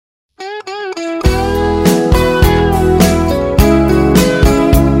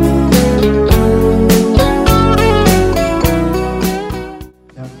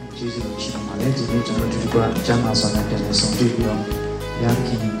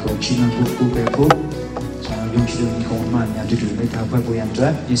ကိုချီးမွမ်းဖို့ပူပဲဖို့ကျွန်တော်ယုံကြည်လို့ဒီကောင်မှများတူတူနဲ့ဒါဖွဲ့ဖို့ရန်အတွ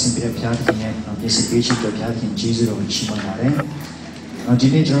က်ပြင်ဆင်ပေးတဲ့ဘုရားသခင်ရဲ့ပြင်ဆင်ပေးခြင်းအတွက်ဘုရားသခင်ကျေးဇူးတော်ကိုချီးမွမ်းပါတယ်ဒီ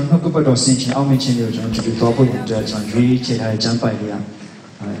နေ့ကျွန်တော်နှုတ်ကပတ်တော်ဆင်ခြင်အောင်မြင်ခြင်းတွေကိုကျွန်တော်တူတူသွားဖို့ရန်အတွက်ကျွန်တော်ရွေးချယ်ထားတဲ့ကျမ်းပိုင်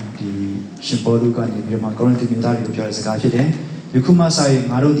လေးဒီရှင်ပေါလုကနေပြီးတော့ကောရိန္သုမြို့သားတွေကိုပြောတဲ့စကားဖြစ်တယ်ယခုမှစ၍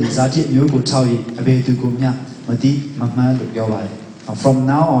ငါတို့ဒီဇာတိမျိုးကိုထောက်၍အဘယ်သူကိုမျှမသိမမှန်လို့ပြောပါတယ် From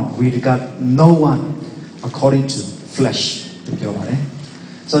now on we regard no one according to flesh လို့ပြောပါ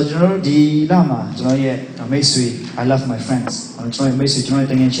တယ်ဆိုတော့ကျွန်တော်တို့ဒီလမှာကျွန်တော်ရဲ့မိတ်ဆွေ I love my friends ကျွန်တော်ရဲ့မိတ်ဆွေကျွန်တော်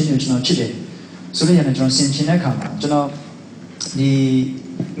ရဲ့တငယ်ချင်းတွေကျွန်တော်ချစ်တယ်ဆိုလို့ရတယ်ကျွန်တော်ဆင်ခြင်တဲ့အခါမှာကျွန်တော်ဒီ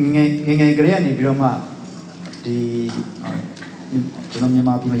ငယ်ကလေးကနေပြီးတော့မှဒီ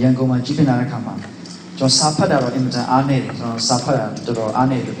ကျွန်တော်မြန်မာပြည်မှာရန်ကုန်မှာကြီးပြလာတဲ့အခါမှာကျွန်တော်စာဖတ်တာတော့အင်မတန်အားနေတယ်ကျွန်တော်စာဖတ်တာတော်တော်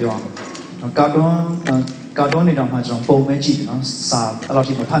အားနေတယ်ပြောအောင်ကာတွန်းနေတော့မှကျွန်တော်ပုံပဲကြည့်တယ်နော်စာအဲ့လို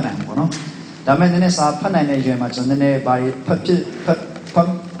ထိမဖတ်နိုင်ဘူးပေါ့နော်ဒါပေမဲ့နည်းနည်းစာဖတ်နိုင်တဲ့အရွယ်မှာကျွန်တော်နည်းနည်းဘာဖတ်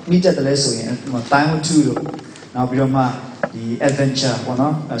မိတတ်တယ်လဲဆိုရင်တိုင်းဝတ္ထုတို့နောက်ပြီးတော့မှဒီ adventure ပေါ့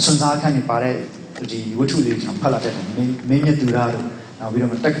နော်စွန့်စားခန်းနေပါတဲ့ဒီဝတ္ထုလေးကျွန်တော်ဖတ်လာတတ်တယ်မင်းမြတ်သူရတို့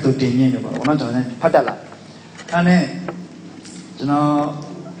နောက်ပြီးတော့တက္ကသိုလ်တင်မြင့်တို့ပေါ့နော်ကျွန်တော်လည်းဖတ်တတ်လာအဲ့နဲ့ကျွန်တော်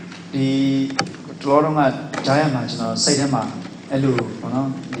ဒီတော်တော်ကကြားရမှာကျွန်တော်စိတ်ထဲမှာအဲ့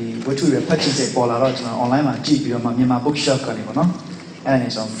လိုပေါ့နော်ဒီဝတ္ထုတွေဖတ်ကြည့်စိတ်ပေါ်လာတော့ကျွန်တော် online မှာကြည့်ပြီးတော့မှမြန်မာ bookshop ကနေပေါ့နော်အဲ့ဒါ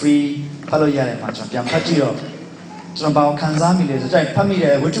နဲ့ကျွန်တော် free ဖတ်လို့ရတယ်မှာကျွန်တော်ပြန်ဖတ်ကြည့်တော့ကျွန်တော်ဘာခံစားမိလဲဆိုတော့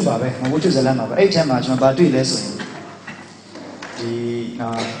ဖတ်မိတဲ့ဝတ္ထုပါပဲဝတ္ထုဇာတ်လမ်းပါပဲအဲ့ဒီထဲမှာကျွန်တော်ဘာတွေ့လဲဆို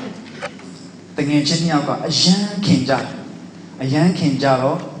ရင်ဒီတငယ်ချင်းနှစ်ယောက်ကအယမ်းခင်ကြ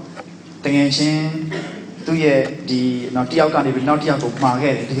တော့တငယ်ချင်းသူ့ရဲ့ဒီနောက်တစ်ယောက်ကနေပြီးနောက်တစ်ယောက်ကိုမှာ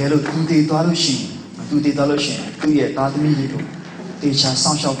ခဲ့တယ်တကယ်လို့သူတည်သွားလို့ရှိရင်သူ့ရဲ့သားသမီးလေးကိုတေ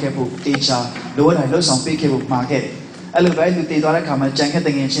ချာစောင့်ရှောက်ခဲ့ဖို့တေချာလိုအပ်တဲ့လှုပ်ဆောင်ပေးခဲ့ဖို့မှာခဲ့တယ်အဲ့လိုပဲသူတည်သွားတဲ့ခါမှာကြံခဲ့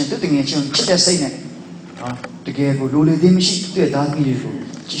တငယ်ချင်းသူ့တငယ်ချင်းကိုချစ်တဲ့စိတ်နဲ့တကယ်ကိုလိုလေသေးမရှိသူ့ရဲ့သားသမီးလေးကို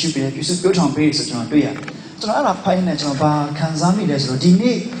ချစ်ချူပေးပြုစုပြောထောင်ပေးဆိုကျွန်တော်တွေ့ရတယ်ကျွန်တော်အဲ့ဒါဖိုင်နေကျွန်တော်ဘာခံစားမိလဲ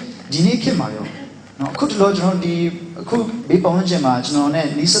ဆိုတော့ဒီနေ့ဖြစ်မှာရောနော်အခုတလောကျွန်တော်ဒီအခုဘေးပေါင်းခြင်းမှာကျွန်တော်နဲ့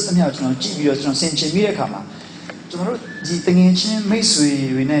နီးစပ်သမျှကျွန်တော်ကြည့်ပြီးတော့ကျွန်တော်ဆင်ခြင်မိတဲ့အခါမှာကျွန်တော်တို့ဒီတငယ်ချင်းမိတ်ဆွေ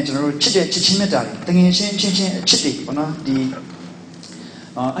တွေနဲ့ကျွန်တော်တို့ချစ်ချင်းမြတ်တာတွေတငယ်ချင်းချင်းအချစ်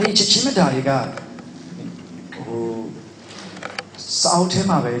တွေပေါ့နော်ဒီအဲ့ဒီချစ်ချင်းမြတ်တာတွေကဟို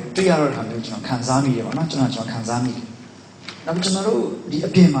စောက်ထဲမှာပဲတွေ့ရတော့တာမျိုးကျွန်တော်ခံစားမိတယ်ပေါ့နော်ကျွန်တော်ခံစားမိတယ်နောက်ကျွန်တော်တို့ဒီ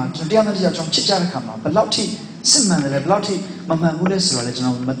အပြင်မှာကျွန်တော်တရားနဲ့တရားကျွန်တော်ချစ်ကြတဲ့အခါမှာဘယ်လောက်ထိစစ်မှန်တယ်လဲဘယ်လောက်ထိမမှန်ဘူးလဲဆိုတော့လေကျွန်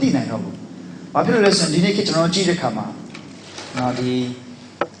တော်မသိနိုင်တော့ဘူးဘာဖြစ်လို့လဲဆိုရင်ဒီနေ့ခေတ်ကျွန်တော်ကြည့်တဲ့အခါ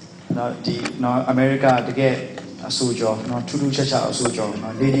မှာအမေရိကတကယ်အဆိုကြောထူးထူးခြားခြားအဆိုကြော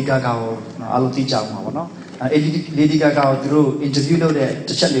Lady Gagaကိုအားလုံးသိကြမှာပေါ့နော်Lady Gagaကိုသူတို့ interview လုပ်တဲ့တ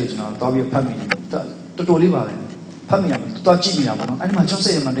စ်ချက်လေးကိုကျွန်တော်သွားပြီးဖတ်မိတယ်တော်တော်လေးပါပဲဖတ်မိရမယ်တော်ကြည့်မိတာပေါ့နော်အဲ့ဒီမှာ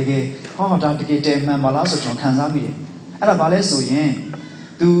ကျွန်တော်စိတ်ထဲမှာတကယ်ဒါတကယ်တဲမှန်ပါလားဆိုကျွန်တော်ခံစားမိတယ်အဲ့ဒါဘာလဲဆိုရင်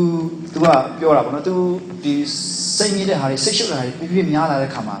तू ကပြောတာပေါ့နော် तू ဒီစိတ်မြင့်တဲ့ဟာတွေစိတ်ရှုပ်တာတွေပြည့်များလာ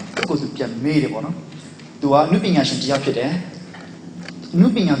တဲ့ခါမှာသူ့ကိုယ်သူပြန်မေးတယ်ပေါ့နော် तू ကနုပညာရှင်တရားဖြစ်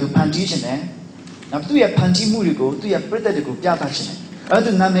တယ်နုပညာသူဖန်တီးခြင်းတယ်နောက်သူ့ရဲ့ဖန်တီးမှုတွေကိုသူ့ရဲ့ပြည့်တဲ့တွေကိုပြသခြင်းတယ်အဲ့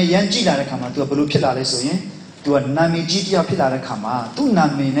ဒါနာမည်ရန်ကြည့်လာတဲ့ခါမှာ तू ကဘယ်လိုဖြစ်လာလဲဆိုရင် तू ကနာမည်ကြီးတရားဖြစ်လာတဲ့ခါမှာ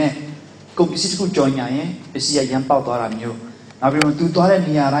သူ့နာမည်နဲ့ကုန်ပစ္စည်းတစ်ခုကြော်ညာရင်ပစ္စည်းရန်ပေါက်သွားတာမျိုးနောက်ပြီးတော့ तू သွား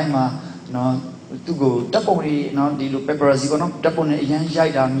တဲ့နေရာတိုင်းမှာနော်သူ့ကိုတပ်ပုံတွေနော်ဒီလို paparazzi ပေါ့နော်တပ်ပုံတွေအရန်ရို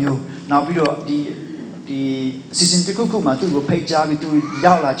က်တာမျိုးနောက်ပြီးတော့ဒီ season တစ်ခုမှာသူ့ကိုဖိတ်ကြားပြီး तू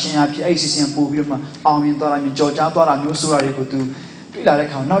ရောက်လာခြင်းအဖြစ်အဲ့ season ပို့ပြီးတော့အောင်မြင်သွားတာမျိုးကြော်ကြားသွားတာမျိုးဆိုတာတွေကို तू တွေ့လာ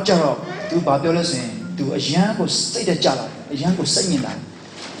တဲ့ခါနောက်ကျတော့ तू ဘာပြောလဲဆိုရင် तू အရန်ကိုစိတ်တကြလာအရန်ကိုစိတ်ညစ်လာ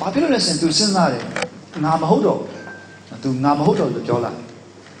ဘာဖြစ်လို့လဲဆိုရင် तू စဉ်းစားတယ်ငါမဟုတ်တော့ तू ငါ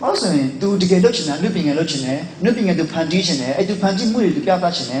မဟုတ်တော့လို့ပြောလာဘာလို့ဆိုရင် तू တကယ်လုပ်ချင်တာနုပညာလုပ်ချင်တယ်နုပညာ तू ဖန်တီးချင်တယ်အဲ့ तू ဖန်တီးမှုတွေ तू ပြ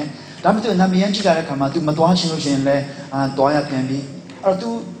သချင်တယ်ဒါမှမဟုတ်နာမည်ရန်ကြည့်လာတဲ့ခါမှာ तू မသွားချင်လို့ရှိရင်လည်းသွားရပြန်ပြီအဲ့တော့ तू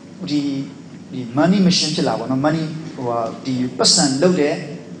ဒီ money machine ဖြစ်လာပါတော့ money ဒီပတ်စံလုပ်တဲ့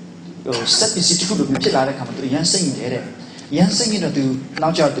step တစ်ခုလိုဖြစ်လာတဲ့ခါမှာ तू ရန်စိတ်နေတယ်ရန်စိတ်နေတော့ तू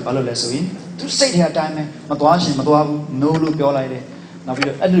နောက်ကျတော့ तू ဘာလုပ်လဲဆိုရင် तू စိတ်ထဲအတိုင်းပဲမသွားချင်မသွားဘူး no လို့ပြောလိုက်တယ်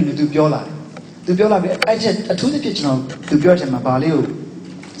နောက်ပြီးတော့အဲ့လိုမျိုး तू ပြောလာတယ် तू ပြောလာပြီးအဲ့ချက်အထူးသဖြင့်ကျွန်တော် तू ပြောချင်မှာဘာလေး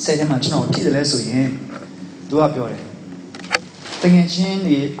ကိုစိတ်ထဲမှာကျွန်တော်ကြည့်တယ်လဲဆိုရင် तू ကပြောတယ်တကယ်ချ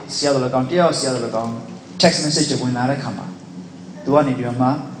င်းဒီဆရာတော်ကောင်တယောက်ဆရာတော်ကောင် text message တွေဝင်လာတဲ့ခါမှာ तू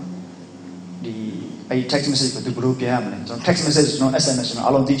ကနေပြီးတော့မှဒီအဲ့ text message ကို तू ဘယ်လိုပြန်ရမလဲကျွန်တော် text message ကျွန်တော် SMS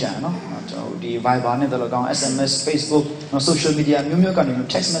ကျွန်တော်အလုံးသိကြရနော်ကျွန်တော်ဒီ Viber နဲ့တော်ကောင် SMS Facebook နော် social media မျိုးကနေ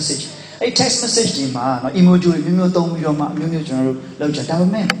text message အဲ့ text message ဒီမှာနော် emoji တွေမျိုးသုံးပြီးတော့မှမျိုးကျွန်တော်တို့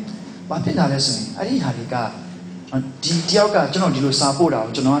လောက်ကြဒါပေမဲ့ဘာဖြစ်လာလဲဆိုရင်အဲ့ဒီဟာတွေကဒီတယောက်ကကျွန်တော်ဒီလိုစာပို့တာ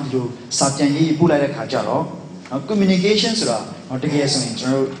ကိုကျွန်တော်ကဒီလိုစာပြန်ရေးပို့လိုက်တဲ့ခါကျတော့ communication ဆိုတာတကယ်ဆိုရင်ကျွ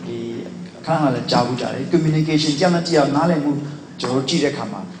န်တော်တို့ဒီအခါမှာလည်းကြားဘူးကြတယ် communication ကြောင့်တရားနားလည်မှု ကျွန်တော်ကြည့်တဲ့အခါ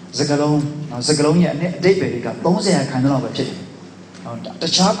မှာစကလုံးရဲ့အဓိပ္ပာယ်တွေက30ခန်းလောက်ပဲဖြစ်တယ်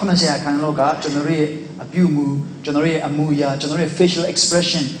တခြား90ခန်းလောက်ကကျွန်တော်ရဲ့အပြုမှုကျွန်တော်ရဲ့အမှုအရာကျွန်တော်ရဲ့ facial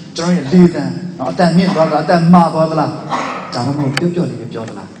expression ကျွန်တော်ရဲ့လေသံအတန်မြင့်သွားတာအတန်မာသွားသလားဒါမှမဟုတ်ပြော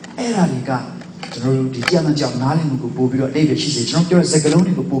လေးပဲပြောသလားအဲ့ဒါတွေကကျွန်တော်တို့ဒီတရားနဲ့ကြောက်နားလည်မှုကိုပို့ပြီးတော့အဓိပ္ပာယ်ရှိစေကျွန်တော်ပြောတဲ့စကလုံး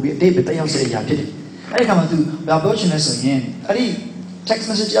တွေကိုပို့ပြီးအဓိပ္ပာယ်တက်ရောက်စေတဲ့အရာဖြစ်တယ်အဲ့ဒီခါမှာ तू ဘာပြောချင်လဲဆိုရင်အဲ့ဒီ text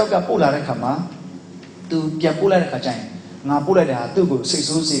message ယောက်ကပို့လာတဲ့ခါမှာ तू ပြန်ပို့လိုက်တဲ့ခါကျရင်ငါပို့လိုက်တဲ့ဟာသူ့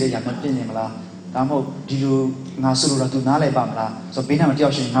ကိုစိတ်ဆိုးစေတဲ့ຢာမပြင်းနေမလားဒါမှမဟုတ်ဒီလိုငါဆိုလိုတာ तू နားလည်ပါမလားဆိုတော့ဘေးနားမှာတယော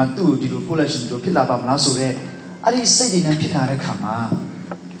က်ရှင်ငါသူ့ကိုဒီလိုပို့လိုက်ရှင်ဒီလိုဖြစ်လာပါမလားဆိုတော့အဲ့ဒီစိတ်တွေနဲ့ဖြစ်လာတဲ့ခါ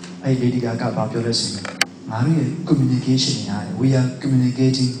မှာအဲ့ဒီ lady ကဘာပြောလဲဆိုရင်ငါတို့ရဲ့ communication ရတယ် we are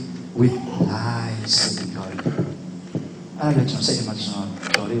communicating with lies ဆိုပြီးတော့အဲ့ဒါကျွန်တော်စိတ်ထဲမှာ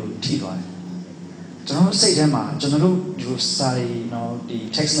ကျွန်တော်လေးကိုထိသွားတယ်ကျွန်တော်စိတ်ထဲမှာကျွန်တော်တို့ဒီလိုစာရီနော်ဒီ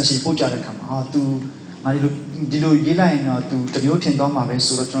text message ပို့ကြတဲ့ခါမှာဟာ तू ငါဒီလိုရေးလိုက်ရင်တော့ तू တမျိုးထင်သွားမှာပဲ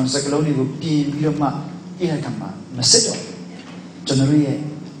ဆိုတော့ကျွန်တော်စကလုံးတွေကိုပြင်ပြီးတော့မှရေးလိုက်ခါမှာမစစ်တော့ကျွန်တော်ရဲ့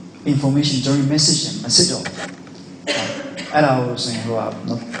information ကျွန်တော် message မစစ်တော့အဲ့ဒါကိုဆိုရင်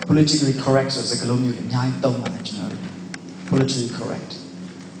ဟိုက politically correct ဆိုစကလုံးမျိုးအများကြီးသုံးပါတယ်ကျွန်တော် politically correct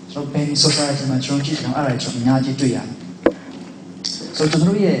ကျွန်တော် penny society မှာကျွန်တော်ကြည့်တယ်အဲ့ဒါကျွန်တော်အများကြီးတွေ့ရတယ်ဆိုတော့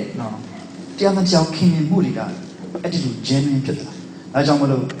ကျွန်တော်ရဲ့နော်တရားမကြောက်ခင်မှုတွေကအဲ့ဒီလို genuine ဖြစ်တာဒါကြောင့်မ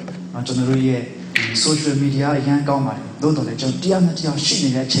လို့ကျွန်တော်တို့ရဲ့ဒီ social media အရန်ကောင်းပါတယ်သို့တော်လည်းကျွန်တော်တရားမကြောက်ရှိနေ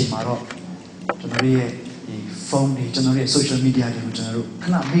တဲ့အချိန်မှာတော့ကျွန်တော်ရဲ့ဒီဖုန်းတွေကျွန်တော်ရဲ့ social media တွေကိုကျွန်တော်တို့ခ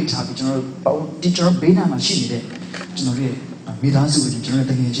ဏမိထားပြီးကျွန်တော်တို့ဒီကျွန်တော်ဘေးနားမှာရှိနေတဲ့ကျွန်တော်ရဲ့မိသားစုတွေကျွန်တော်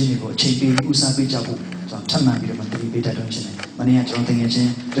တကယ်ချင်းတွေကိုအချိန်ပေးဦးစားပေးကြဖို့ကျွန်တော်ထပ်မံပြီးတော့တတိပေးတတ်တော့ရှင်တယ်မနေ့ကကျွန်တော်တကယ်ချ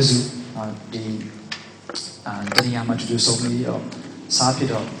င်းတစုဒီတရားမှတူဆုံးပြီးတော့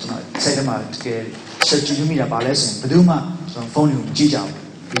စားဖြစ်တော့ကျွန်တော်စိတ်ထဲမှာတကယ်ချက်ကြည့်မိတာပါလဲဆိုရင်ဘယ်သူမှကျွန်တော်ဖုန်းတွေကိုမကြည့်ကြဘူး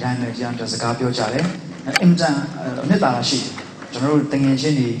ဒီတိုင်းနဲ့ကျွန်တော်စကားပြောကြတယ်အင်တန်နှစ်သာရှိကျွန်တော်တို့တ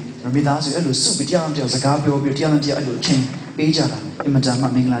ကယ်ချင်းတွေမိသားစုအဲ့လိုစုပြီးတရားနဲ့တရားစကားပြောပြီးတရားနဲ့တရားအဲ့လိုအချိန်ပေးကြတာအင်မတန်မှ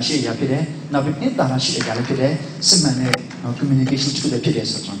မင်္ဂလာရှိရဖြစ်တယ်နောက်ပြီးနှစ်သာရှိတဲ့ကြလည်းဖြစ်တယ်စစ်မှန်တဲ့ communication တစ်ခုလည်းဖြစ်တယ်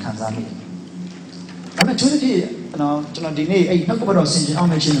ဆိုတော့ကျွန်တော်ခံစားမိတယ်ဒါပေမဲ့သူတို့ဒီကျွန်တော်ဒီနေ့အဲ့နောက်ကဘတော့ဆင်ခြင်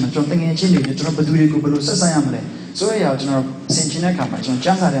အောင်လုပ်ခြင်းနဲ့ကျွန်တော်တကယ်ချင်းတွေကျွန်တော်ဘယ်သူတွေကိုဘယ်လိုဆက်ဆံရမလဲဆိုရအောင်ကျွန်တော်ဆင်ခြင်တဲ့အခါမှာကျွန်တော်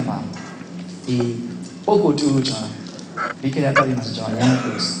ကြားရတဲ့မှာဒီပုံကိုတူကျွန်တော်ဒီကရက်တော်ဒီမှာကျွန်တော်ရမ်း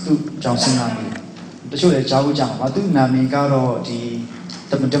လို့သူကြောင်စဉ်းစားနေတချို့လည်းကြားဖို့ကြားမှာသူနာမည်ကတော့ဒီ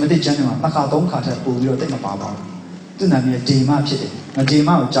ဓမ္မတိကျမ်းထဲမှာနှစ်ခါသုံးခါထပ်ပို့ပြီးတော့တိတ်မပါပါဘူးသူနာမည်ဒေမဖြစ်တယ်ဒေ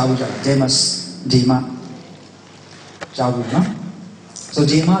မကိုကြားဖို့ကြားတယ်ဒေမကြားဖို့နော်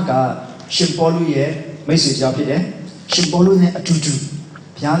ဆိုဒေမကရှင်ပေါလုရဲ့မိတ်ဆွေကြောင့်ဖြစ်တယ်ရှင်ပေါလုနဲ့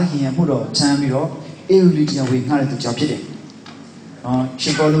အတူတူဘုရားသခင်ရဲ့မှုတော်ချမ်းပြီးတော့အေဝလိတရားဝေငှတဲ့သူကြောင့်ဖြစ်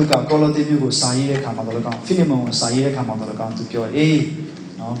တယ်ရှင်ပေါလုကကောလောသဲမြို့ကိုစာရေးတဲ့အခါမှာတော့ကောင်းဖိလိမုန်ကိုစာရေးတဲ့အခါမှာတော့ကောင်းသူပြော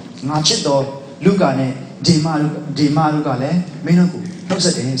တယ်ငါချစ်တော်လူကာနဲ့ဒေမလူကလည်းမင်းတို့ကိုနှုတ်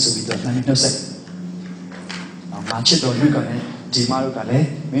ဆက်တယ်ဆိုပြီးတော့နှုတ်ဆက်ငါချစ်တော်လူကာနဲ့ဒေမလူကလည်း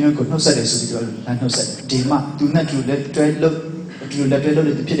မင်းတို့ကိုနှုတ်ဆက်တယ်ဆိုပြီးတော့နှုတ်ဆက်ဒေမသူနဲ့တူလက်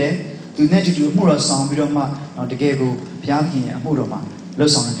တွဲလို့ဖြစ်တယ်သူနဲ့တူအမှုတော်ဆောင်ပြီးတော့မှတကယ်ကိုဘုရားခင်ရဲ့အမှုတော်မှာလှု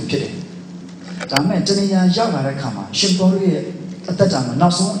ပ်ဆောင်နေသူဖြစ်တယ်ဒါပေမဲ့တဏှာရောက်လာတဲ့ခါမှာရှင်ပေါလုရဲ့အသက်တာမှာနော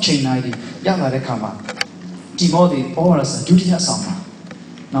က်ဆုံးအချိန်တိုင်းရောက်လာတဲ့ခါမှာတိမောသေပေါရစဒုတိယဆောင်မှာ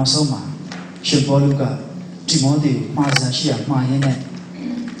နောက်ဆုံးမှာရှင်ပေါလုကတိမောသေကိုမှားစရာရှိရမှားရင်းနဲ့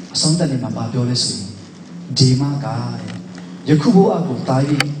အဆုံးသတ်နေမှာပြောလဲဆိုရင်ဒီမကယခုဘဝကိုတား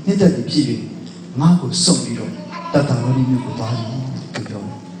ပြီးနှစ်သက်ပြီးဖြစ်ပြီးငါ့ကိုစုံပြီးတော့တတ္တဝရိမျိုး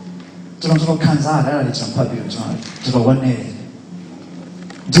ကိုသွားပြီးသူပြောကျွန်တော်ခံစားရတာလည်းကျွန်တော်ဖတ်ပြီးတော့ကျွန်တော်ဝတ်နေ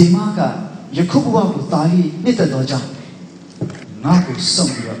တယ်ဒီမကယခုဘဝကိုတားပြီးနှစ်သက်တော့ကြောင့်ငါ့ကို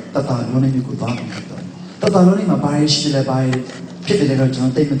စုံပြီးတော့တတ္တဝရိမျိုးကိုသွားပြီးတော့တတ္တဝရိမှာဘာရရှိတယ်လဲဘာရဖြစ်တယ်လဲတော့ကျွန်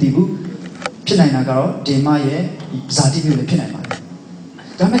တော်သိမသိဘူးဖြစ်နိုင်တာကတော့ဒီမရဲ့ဇာတိမျိုးလည်းဖြစ်နိုင်ပါ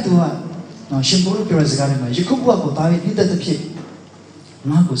တယ်ဒါပေမဲ့သူကရှင်ပေါလုပြောတဲ့စကားတွေမှာယခုဘဝကိုတားပြီးနှစ်သက်တဲ့ဖြစ်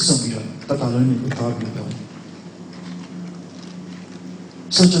ငါ့ကိုစုံပြီးတော့တတ္တဝရိမျိုးကိုသွားပြီးတော့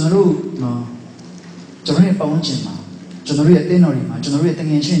ဆိုကျွန်တော်တို့ရဲ့ပတ်ဝန်းကျင်မှာကျွန်တော်တို့ရဲ့အသင်းတော်တွေမှာကျွန်တော်တို့ရဲ့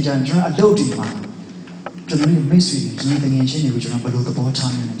တငယ်ချင်းကြမ်းကျွန်တော်အလုပ်တွေမှာကျွန်တော်တို့ရဲ့မိတ်ဆွေတွေကျွန်တော်တငယ်ချင်းတွေကိုကျွန်တော်ဘယ်လိုသ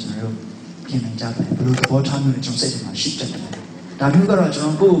ဘောထားမျိုးနဲ့ကျွန်တော်တို့ပြင်နိုင်ကြတယ်ဘယ်လိုသဘောထားမျိုးနဲ့ကျွန်တော်စိတ်ထဲမှာရှိတတ်တယ်ဒါမျိုးကတော့ကျွန်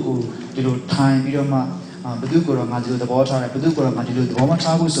တော်ကိုယ့်ကိုဒီလိုထိုင်ပြီးတော့မှဘယ်သူကိုတော့ငါဒီလိုသဘောထားတယ်ဘယ်သူကိုတော့ငါဒီလိုသဘောမ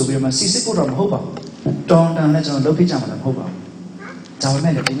ထားဘူးဆိုပြီးတော့မှစီစစ်ဖို့တော့မဟုတ်ပါဘူးတောင်းတန်နဲ့ကျွန်တော်လုပ်ဖြစ်ကြမှာလည်းမဟုတ်ပါဘူးဒါပေ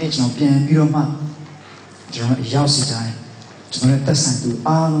မဲ့ဒီနေ့ကျွန်တော်ပြန်ပြီးတော့မှကျွန်တော်ရောက်စီတိုင်းကျွန်တော်ရဲ့သက်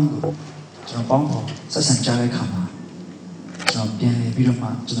ဆိုင်သူအားလုံးကိုကျွန်တော်ပေါင်းဖော်ဆက်ဆံကြတဲ့အခါမှာကျွန်တော်ပြန်လည်ပြီးတော့မှ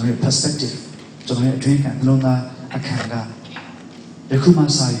ကျွန်တော်ရဲ့ perspective ကျွန်တော်ရဲ့အတွင်းခံနှလုံးသားအခမ်းကယခုမှ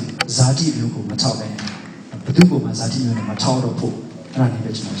စပြီးဇာတိမျိုးကိုမထောက်ပဲဘယ်သူ့ကိုမှဇာတိမျိုးနဲ့မထောက်တော့ဖို့အဲ့ဒါလေး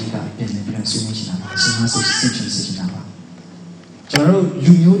ပဲကျွန်တော်ဒီကပြန်လည်ပြီးတော့ဆွေးနွေးချင်တာပါစဉ်းစားစိတ်ချင်တာပါ ကျွန်တော်တို့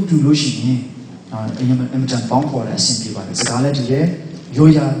လူမျိုးတူလို့ရှိရင်အင်မတန်ပေါင်းခေါ်တဲ့အဆင်ပြေပါတယ်စကားလည်းတူတယ်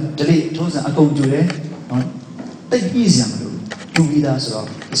ရိုးရာဒလိထုံးစံအကုန်တူတယ်တိတ်ပြီးစရာမလိုတူပြီးသားဆိုတော့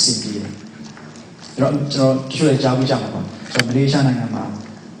အဆင်ပြေတယ်ကျွန်တော်ကျွေးကြားဘူးကြမှာပါကျွန်တော်မလေးရှားနိုင်ငံမှာ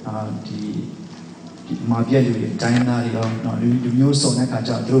ဒီမာပြည့်လူတွေတိုင်းသားတွေတော့လူမျိုးစုံတဲ့ခါ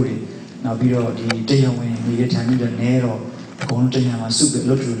ကျတော့သူတို့တွေနောက်ပြီးတော့ဒီတရားဝင်နေတဲ့ဌာနတွေနဲတော့အကုန်လုံးတရားမှာစုပြီး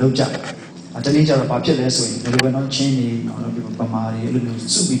လှုပ်ကြတနေ့ကျတော့ဘာဖြစ်လဲဆိုရင်ဒီလိုပဲတော့ချင်းနေတော့ဒီပမာတွေအဲ့လိုမျိုး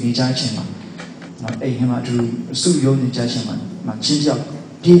စုပြီးနေကြချင်းမှာအဲ့ဒီမှာသူစုရုံနေကြချင်းမှာချင်းပြောက်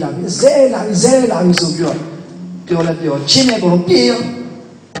ပြေးလာပြီးဇဲလာပြီးဆိုပြီးတော့ပြောလဲပြောချင်းနေကုန်ပြေးရော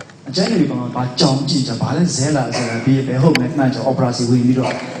အကျဉ်းကြီးကောင်ဘာကြောင်ကြည့်ကြဘာလဲဇဲလာပြီးပဲဟုတ်မယ်မှန်ကြော operation ဝင်ပြီး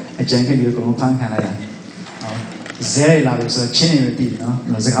တော့အကျဉ်းကြီးကောင်ဖန်ခံလိုက်ရဇဲလာပြီးဆိုချင်းနေပြီ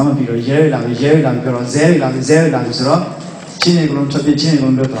နော်စကားမပြီးတော့ရဲလာပြီးပြောတော့ဇဲလာပြီးဆိုတော့ချင်းနေကောင်ထွက်ပြချင်းနေကော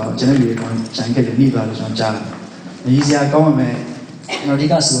င်တော့အကျဉ်းကြီးကောင်ကျန်ခဲ့တယ်မိပါလို့ကျွန်တော်ကြားတယ်ညီစရာကောင်းမယ်နော်ဒီ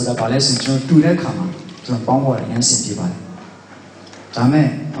ကဆိုတာဘာလဲဆိုကျွန်တော်တူတဲ့ခါမှာကျွန်တော်ပေါင်းပေါ်ရရင်ဆင်ပြေပါတယ်ဒါမဲ့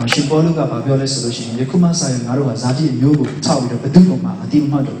ရှင်ပေါလုကဘာပြောလဲဆိုလို့ရှိရင်ယခုမှစရင်ငါတို့ကဇာတိအမျိုးကိုထောက်ပြီးတော့ဘယ်သူ့ပုံမှာအတိမ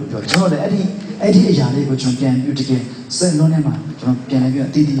မှတ်တော့လို့ပြောကျွန်တော်လည်းအဲ့ဒီအရာလေးကိုကျွန်တော်ပြန်ပြုတကယ်စက်လုံးထဲမှာကျွန်တော်ပြန်လည်းပြ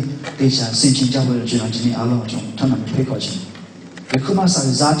အတီးတေချာဆင်ခြင်ကြဖို့ကျွန်တော်ဒီနေ့အားလုံးကျွန်တော်ထပ်မံဖိတ်ခေါ်ချင်ယခုမှစရ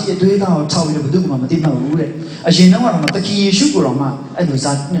င်ဇာတိအသွေးသားကိုထောက်ပြီးတော့ဘယ်သူ့ပုံမှာမတိမှတ်ဘူးတဲ့အရင်တော့တခင်ယေရှုကိုတော့မှအဲ့လို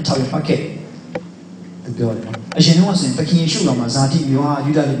ဇာတိနဲ့ထောက်ရဖတ်ခဲ့သူပြောတယ်အရှင်တော့ဆိုရင်တခင်ယေရှုတော်မှာဇာတိမျိုးဟာ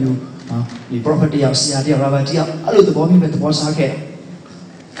ယူဒလူမျိုးဒီ prophet တယောက်ဆရာတယောက် rabbi တယောက်အဲ့လိုသဘောမျိုးပဲသဘောစားခဲ့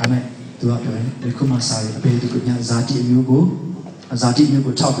ဒါမဲ့သူကပြောတယ်ဒီခုမှစာရေးအပေဒီကညာဇာတိမျိုးကို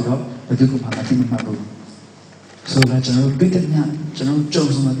ထောက်ပြီးတော့ဘယ်သူကမှမသိမှတ်ဘူးဆိုတော့ကျွန်တော်တွေ့တဲ့ညကျွန်တော်ကြုံ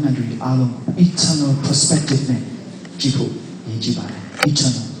စမ်းတဲ့ညတွေအားလုံး eternal perspective နဲ့ကြည့်ဖို့ရည်ကြည်ပါတယ်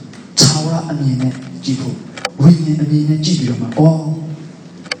eternal သာဝရအမြင်နဲ့ကြည့်ဖို့ဝိညာဉ်အမြင်နဲ့ကြည့်ပြီးတော့မှ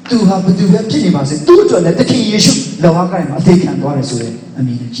သူဟာဘယ်သူပဲဖြစ်နေပါစေသူ့အတွက်လည်းတခင်ယေရှုလောကကိုင်းမှာအသေးခံသွားတယ်ဆိုရင်အမြ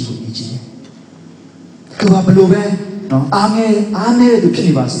င်နဲ့ကြည့်ဖို့ရည်ကြည်တယ်သူဟာဘယ်လိုပဲနော်အားငယ်သူဖြစ်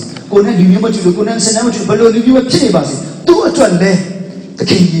နေပါစေကိုယ်နဲ့လူမျိုးမတူလို့ကိုယ်နဲ့ဆင်နမတူဘယ်လိုလူမျိုးပဲဖြစ်နေပါစေသူ့အတွက်လည်းတ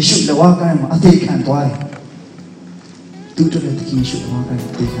ခင်ယေရှုလောကကိုင်းမှာအသေးခံသွားတယ်သူ့အတွက်လည်းတခင်ယေရှုလောကကိုင်းမှာ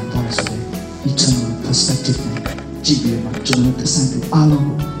အသေးခံသွားတယ်ဆိုရင် eternal perspective နဲ့ကြည့်ပြီးမှကျွန်တော်တို့သစံတွေအားလုံး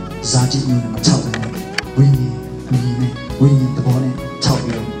ကိုဇာတိမျိုးနဲ့မချောက်ဘူးဝိညာဉ်အမြင်နဲ့ဝိညာဉ်သဘောနဲ့ချောက်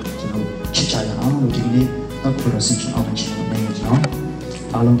ပြီးတော့ချစ်ကြရအောင်လို့ဒီနေ့တော့ကိုယ်တော်ဆင်ခြင်အောင်ချင်လို့နေကြနော်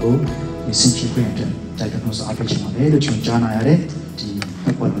အားလုံးကိုဒီဆင်ခြင်ခွင့်အတွက်တိုက်တွန်းဆိုအားပေးချင်ပါတယ်လို့ကျွန်တော်ကြားနာရတဲ့ဒီ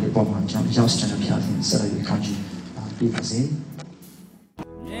ဘက်လေးပေါ်မှာကျွန်တော်ရောက်စတဲ့ဖျားခြင်းဆက်ရည်ခံကြည့်ပြီးပါစေ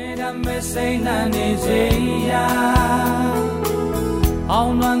မြေရမေစိတ်နာနေစေရာအော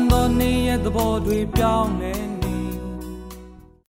င်လွန်သောနေ့ရဲ့သဘောတွေပြောင်းနေ